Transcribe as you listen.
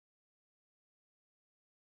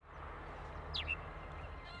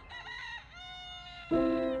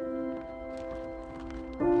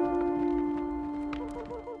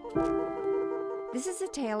This is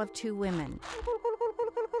a tale of two women.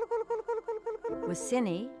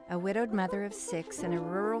 Wasini, a widowed mother of 6 in a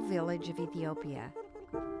rural village of Ethiopia.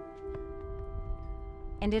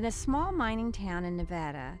 And in a small mining town in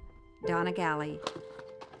Nevada, Donna Galli,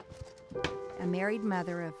 a married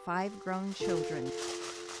mother of 5 grown children.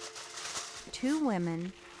 Two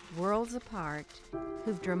women, worlds apart,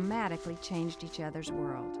 who've dramatically changed each other's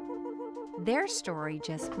world. Their story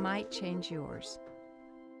just might change yours.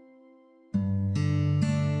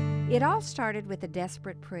 It all started with a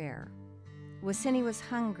desperate prayer. Wasini was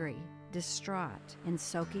hungry, distraught, and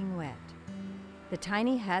soaking wet. The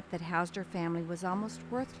tiny hut that housed her family was almost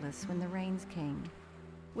worthless when the rains came.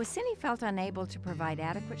 Wasini felt unable to provide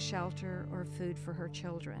adequate shelter or food for her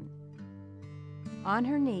children. On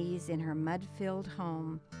her knees in her mud-filled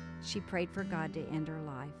home, she prayed for God to end her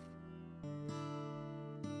life.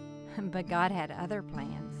 But God had other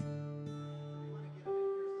plans.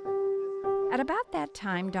 At about that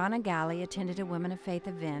time, Donna Galli attended a Women of Faith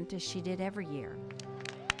event, as she did every year.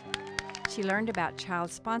 She learned about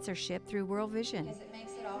child sponsorship through World Vision.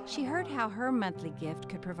 She heard how her monthly gift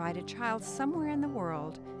could provide a child somewhere in the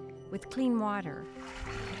world with clean water,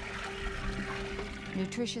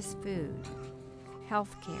 nutritious food,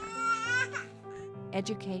 health care,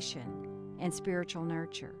 education, and spiritual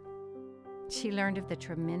nurture. She learned of the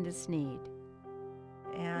tremendous need.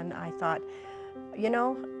 And I thought, you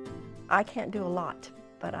know, I can't do a lot,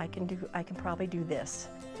 but I can probably do this.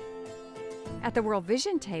 At the World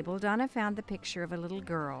Vision table, Donna found the picture of a little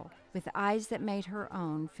girl with eyes that made her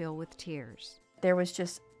own fill with tears. There was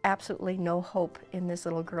just absolutely no hope in this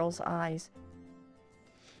little girl's eyes.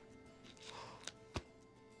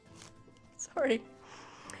 Sorry.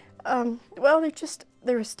 Well,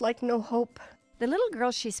 there was like no hope. The little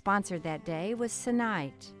girl she sponsored that day was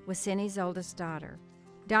Sanait, Wasini's oldest daughter.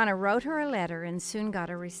 Donna wrote her a letter and soon got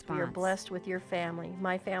a response. You're blessed with your family.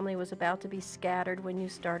 My family was about to be scattered when you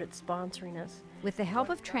started sponsoring us. With the help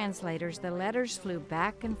of translators, the letters flew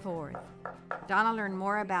back and forth. Donna learned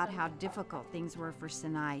more about how difficult things were for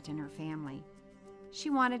Sanait and her family. She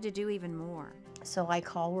wanted to do even more. So I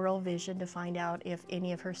called World Vision to find out if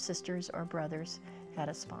any of her sisters or brothers had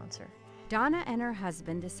a sponsor. Donna and her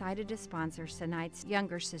husband decided to sponsor Sanait's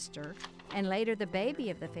younger sister, and later the baby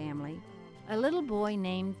of the family, a little boy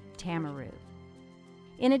named Tamaru.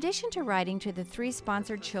 In addition to writing to the 3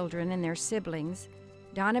 sponsored children and their siblings,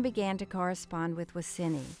 Donna began to correspond with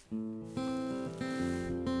Wasini.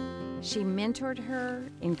 She mentored her,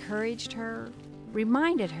 encouraged her,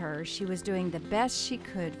 reminded her she was doing the best she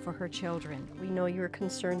could for her children. We know you're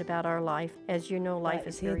concerned about our life. As you know, life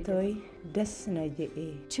is very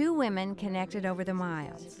difficult. 2 women connected over the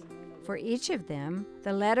miles. For each of them,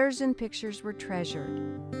 the letters and pictures were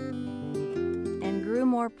treasured and grew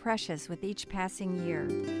more precious with each passing year.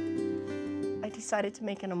 I decided to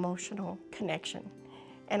make an emotional connection.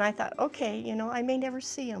 And I thought, okay, you know, I may never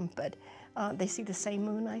see them, but they see the same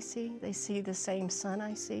moon I see. They see the same sun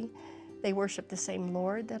I see. They worship the same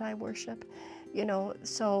Lord that I worship. You know,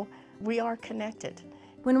 so we are connected.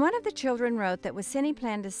 When one of the children wrote that Wasini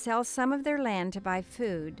planned to sell some of their land to buy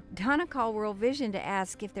food, Donna called World Vision to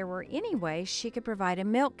ask if there were any way she could provide a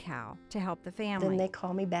milk cow to help the family. Then they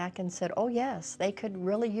called me back and said, oh yes, they could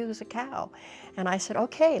really use a cow. And I said,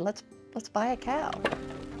 okay, let's buy a cow.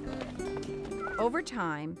 Over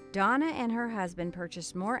time, Donna and her husband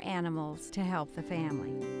purchased more animals to help the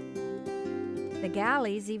family. The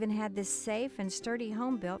Gallis even had this safe and sturdy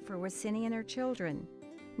home built for Wasini and her children.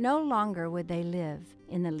 No longer would they live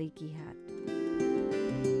in the leaky hut.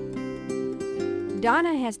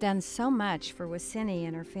 Donna has done so much for Wasini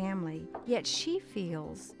and her family, yet she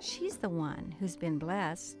feels she's the one who's been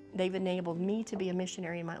blessed. They've enabled me to be a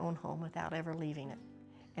missionary in my own home without ever leaving it.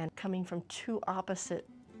 And coming from 2 opposite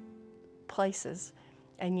places,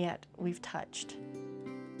 and yet we've touched.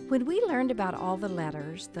 When we learned about all the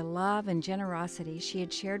letters, the love and generosity she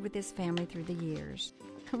had shared with this family through the years,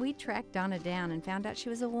 we tracked Donna down and found out she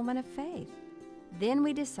was a woman of faith. Then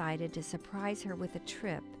we decided to surprise her with a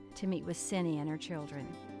trip to meet Wasini and her children.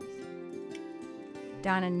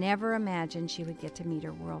 Donna never imagined she would get to meet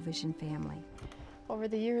her World Vision family. Over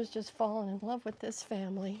the years, just fallen in love with this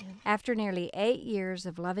family. After nearly 8 years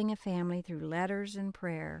of loving a family through letters and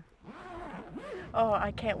prayer, oh,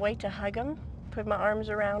 I can't wait to hug them, put my arms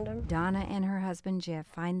around them. Donna and her husband Jeff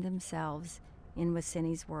find themselves in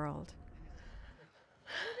Wasini's world.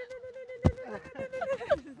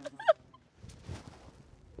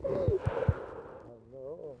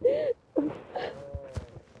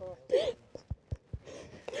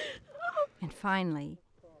 And finally,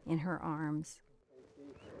 in her arms.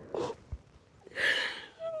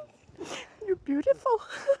 You're beautiful.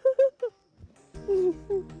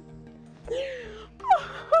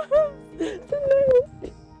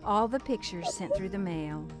 All the pictures sent through the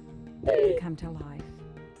mail come to life.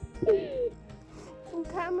 From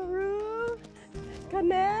Cameroon,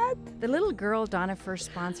 Canette. The little girl Donna first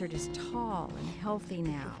sponsored is tall and healthy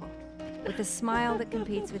now, with a smile that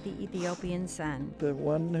competes with the Ethiopian sun. The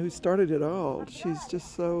one who started it all, she's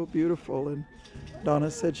just so beautiful, and Donna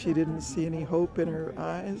said she didn't see any hope in her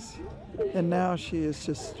eyes, and now she is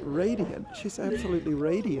just radiant. She's absolutely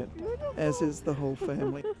radiant, as is the whole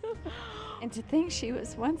family. And to think she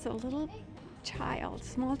was once a little child,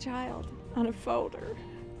 small child, on a folder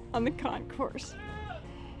on the concourse.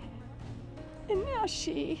 And now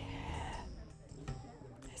she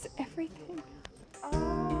has everything.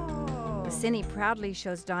 Oh. Cindy proudly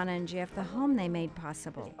shows Donna and Jeff the home they made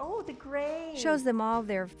possible. Oh, the grave. Shows them all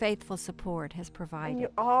their faithful support has And provided. you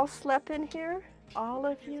all slept in here? All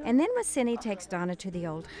of you? And then Wasini takes Donna to the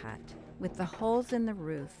old hut with the holes in the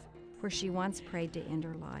roof where she once prayed to end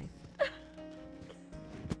her life.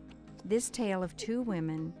 This tale of two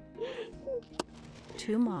women,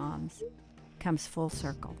 two moms, comes full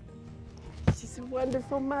circle. She's a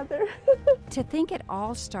wonderful mother. To think it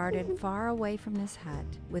all started far away from this hut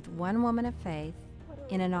with one woman of faith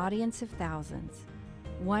in an audience of thousands.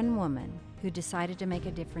 One woman who decided to make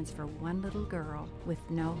a difference for one little girl with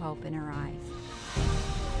no hope in her eyes.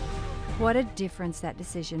 What a difference that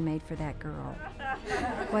decision made for that girl.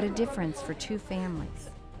 What a difference for two families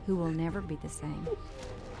who will never be the same.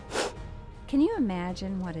 Can you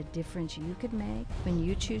imagine what a difference you could make when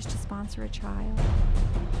you choose to sponsor a child?